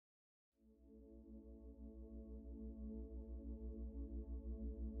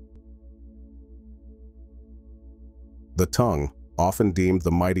The tongue, often deemed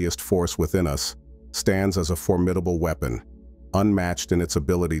the mightiest force within us, stands as a formidable weapon, unmatched in its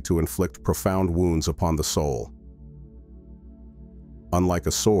ability to inflict profound wounds upon the soul. Unlike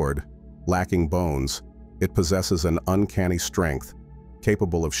a sword, lacking bones, it possesses an uncanny strength,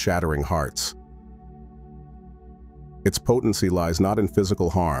 capable of shattering hearts. Its potency lies not in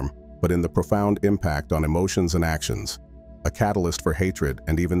physical harm, but in the profound impact on emotions and actions, a catalyst for hatred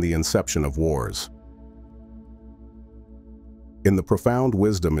and even the inception of wars. In the profound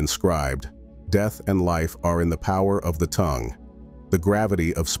wisdom inscribed, death and life are in the power of the tongue. The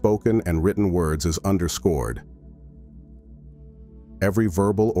gravity of spoken and written words is underscored. Every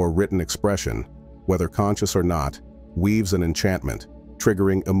verbal or written expression, whether conscious or not, weaves an enchantment,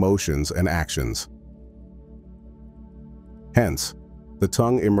 triggering emotions and actions. Hence, the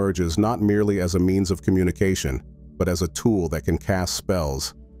tongue emerges not merely as a means of communication, but as a tool that can cast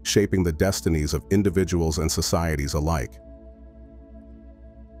spells, shaping the destinies of individuals and societies alike.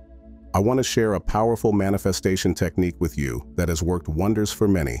 I want to share a powerful manifestation technique with you that has worked wonders for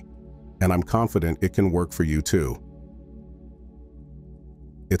many, and I'm confident it can work for you too.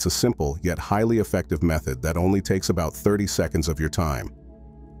 It's a simple yet highly effective method that only takes about 30 seconds of your time.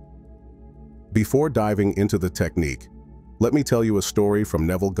 Before diving into the technique, let me tell you a story from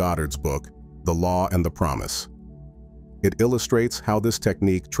Neville Goddard's book, The Law and the Promise. It illustrates how this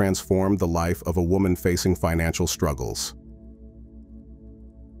technique transformed the life of a woman facing financial struggles.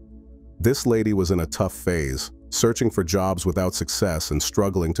 This lady was in a tough phase, searching for jobs without success and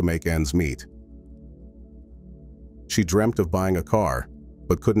struggling to make ends meet. She dreamt of buying a car,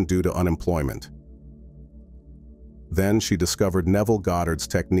 but couldn't due to unemployment. Then she discovered Neville Goddard's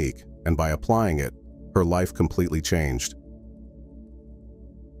technique, and by applying it, her life completely changed.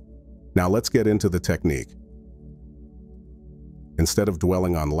 Now let's get into the technique. Instead of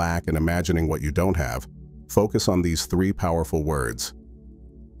dwelling on lack and imagining what you don't have, focus on these 3 powerful words.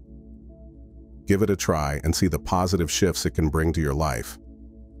 Give it a try and see the positive shifts it can bring to your life.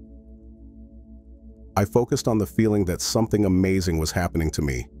 I focused on the feeling that something amazing was happening to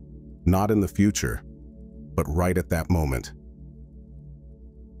me, not in the future, but right at that moment.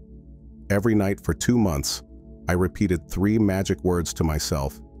 Every night for 2 months, I repeated 3 magic words to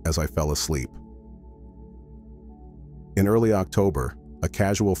myself as I fell asleep. In early October, a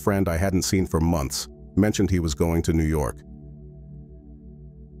casual friend I hadn't seen for months mentioned he was going to New York.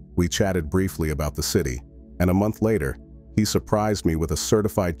 We chatted briefly about the city, and a month later, he surprised me with a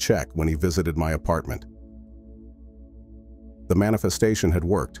certified check when he visited my apartment. The manifestation had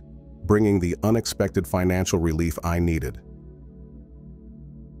worked, bringing the unexpected financial relief I needed.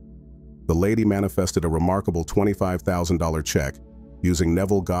 The lady manifested a remarkable $25,000 check using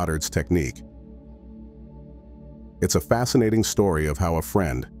Neville Goddard's technique. It's a fascinating story of how a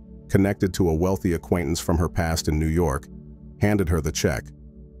friend, connected to a wealthy acquaintance from her past in New York, handed her the check.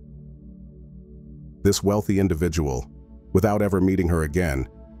 This wealthy individual, without ever meeting her again,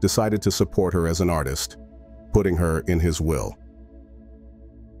 decided to support her as an artist, putting her in his will.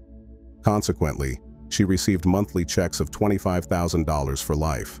 Consequently, she received monthly checks of $25,000 for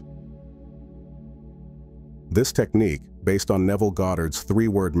life. This technique, based on Neville Goddard's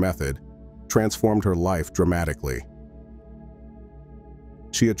 3-word method, transformed her life dramatically.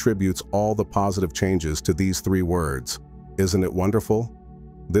 She attributes all the positive changes to these 3 words. Isn't it wonderful?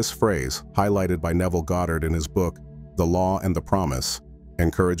 This phrase, highlighted by Neville Goddard in his book, The Law and the Promise,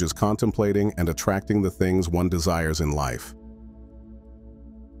 encourages contemplating and attracting the things one desires in life.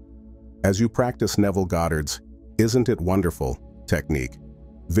 As you practice Neville Goddard's "Isn't it wonderful" technique,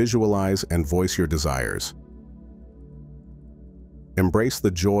 visualize and voice your desires. Embrace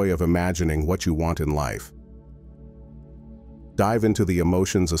the joy of imagining what you want in life. Dive into the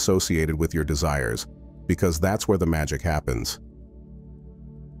emotions associated with your desires, because that's where the magic happens.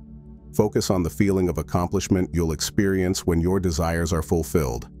 Focus on the feeling of accomplishment you'll experience when your desires are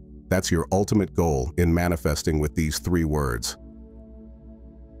fulfilled. That's your ultimate goal in manifesting with these 3 words.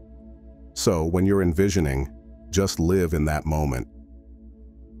 So, when you're envisioning, just live in that moment.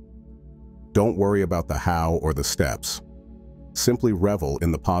 Don't worry about the how or the steps. Simply revel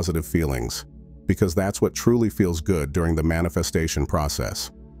in the positive feelings, because that's what truly feels good during the manifestation process.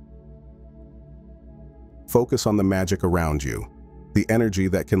 Focus on the magic around you, the energy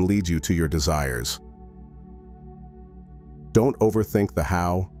that can lead you to your desires. Don't overthink the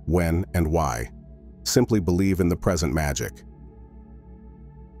how, when, and why. Simply believe in the present magic.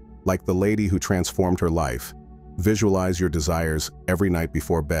 Like the lady who transformed her life, visualize your desires every night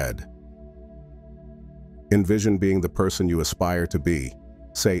before bed. Envision being the person you aspire to be.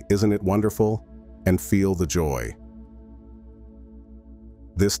 Say, "Isn't it wonderful?" and feel the joy.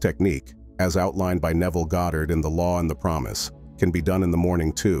 This technique, as outlined by Neville Goddard in The Law and the Promise, can be done in the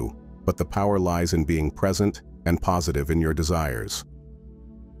morning too, but the power lies in being present and positive in your desires.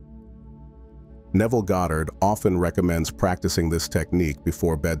 Neville Goddard often recommends practicing this technique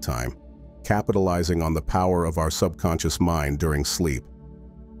before bedtime, capitalizing on the power of our subconscious mind during sleep.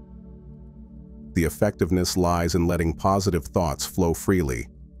 The effectiveness lies in letting positive thoughts flow freely,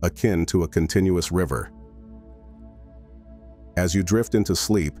 akin to a continuous river. As you drift into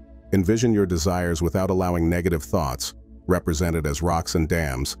sleep, envision your desires without allowing negative thoughts, represented as rocks and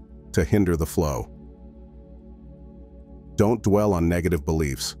dams, to hinder the flow. Don't dwell on negative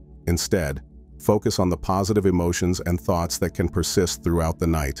beliefs. Instead, focus on the positive emotions and thoughts that can persist throughout the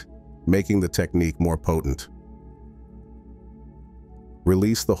night, making the technique more potent.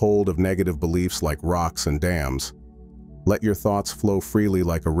 Release the hold of negative beliefs like rocks and dams. Let your thoughts flow freely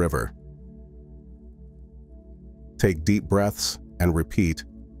like a river. Take deep breaths and repeat,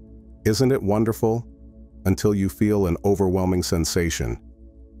 "Isn't it wonderful?" until you feel an overwhelming sensation.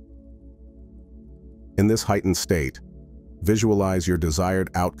 In this heightened state, visualize your desired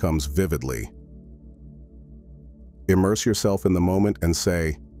outcomes vividly. Immerse yourself in the moment and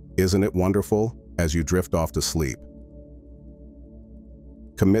say, "Isn't it wonderful?" as you drift off to sleep.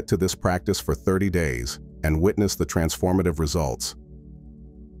 Commit to this practice for 30 days and witness the transformative results.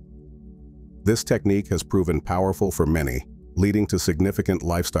 This technique has proven powerful for many, leading to significant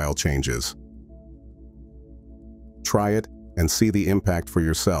lifestyle changes. Try it and see the impact for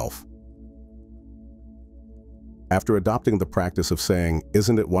yourself. After adopting the practice of saying,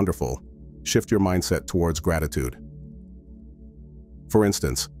 "Isn't it wonderful?" shift your mindset towards gratitude. For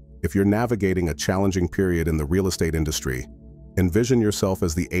instance, if you're navigating a challenging period in the real estate industry, envision yourself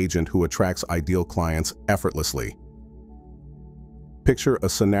as the agent who attracts ideal clients effortlessly. Picture a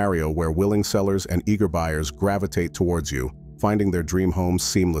scenario where willing sellers and eager buyers gravitate towards you, finding their dream homes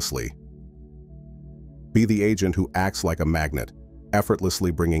seamlessly. Be the agent who acts like a magnet,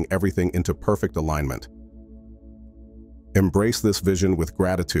 effortlessly bringing everything into perfect alignment. Embrace this vision with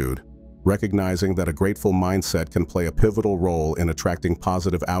gratitude, recognizing that a grateful mindset can play a pivotal role in attracting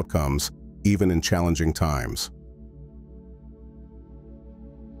positive outcomes, even in challenging times.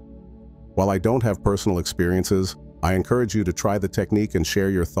 While I don't have personal experiences, I encourage you to try the technique and share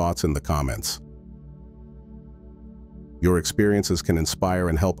your thoughts in the comments. Your experiences can inspire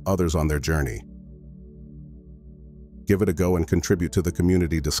and help others on their journey. Give it a go and contribute to the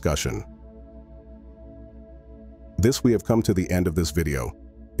community discussion. We have come to the end of this video.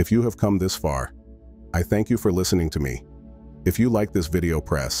 If you have come this far, I thank you for listening to me. If you like this video,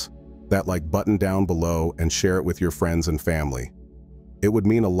 press that like button down below and share it with your friends and family. It would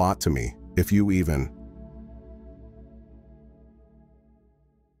mean a lot to me if you even